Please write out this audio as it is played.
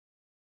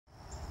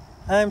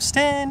I'm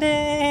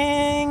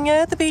standing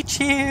at the beach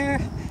here,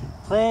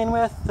 playing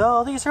with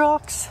all these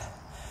rocks.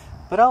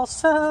 But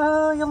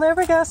also, you'll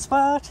never guess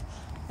what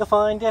you'll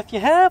find if you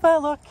have a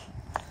look.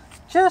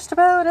 Just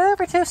about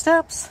every 2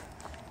 steps,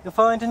 you'll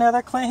find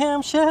another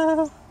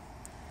clamshell.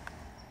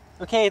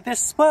 Okay,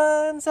 this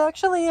one's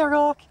actually a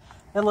rock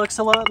and looks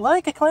a lot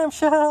like a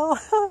clamshell.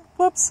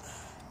 Whoops,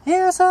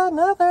 here's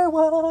another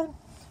one.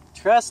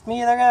 Trust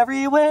me, they're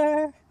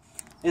everywhere.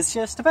 It's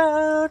just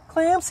about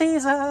clam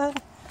season,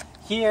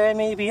 here and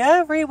maybe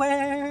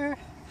everywhere.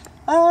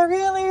 I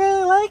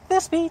really like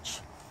this beach.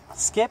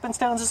 Skipping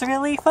stones is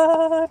really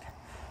fun.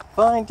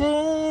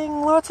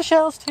 Finding lots of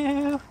shells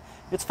too.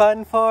 It's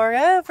fun for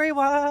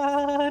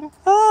everyone.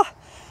 Ah,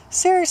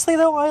 seriously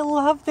though, I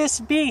love this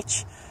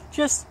beach.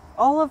 Just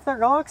all of the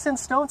rocks and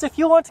stones. If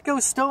you want to go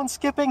stone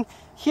skipping,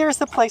 here's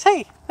the place.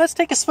 Hey, let's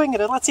take a swing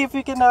at it. Let's see if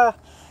we can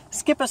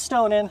skip a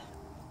stone and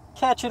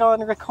catch it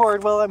on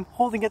record while I'm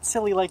holding it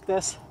silly like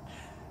this.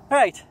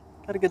 Alright,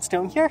 got a good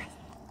stone here.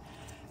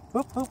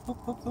 Whoop, whoop,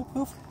 whoop, whoop, whoop,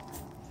 whoop.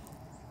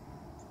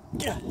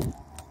 Yeah.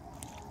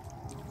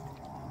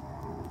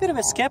 Bit of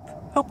a skip.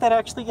 Hope that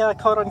actually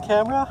caught on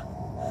camera.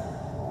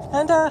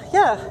 And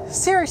yeah,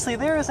 seriously,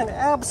 there is an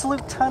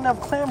absolute ton of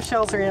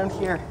clamshells around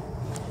here.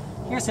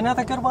 Here's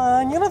another good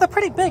one. You know, they're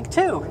pretty big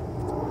too.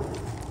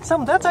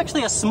 That's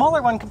actually a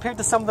smaller one compared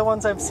to some of the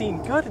ones I've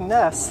seen.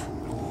 Goodness.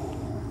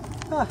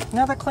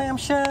 Another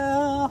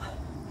clamshell.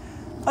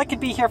 I could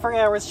be here for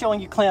hours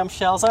showing you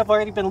clamshells. I've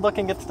already been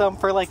looking at them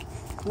for like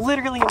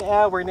literally an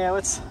hour now.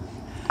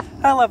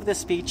 I love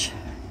this beach.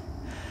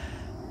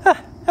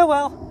 Oh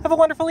well, have a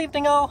wonderful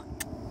evening all.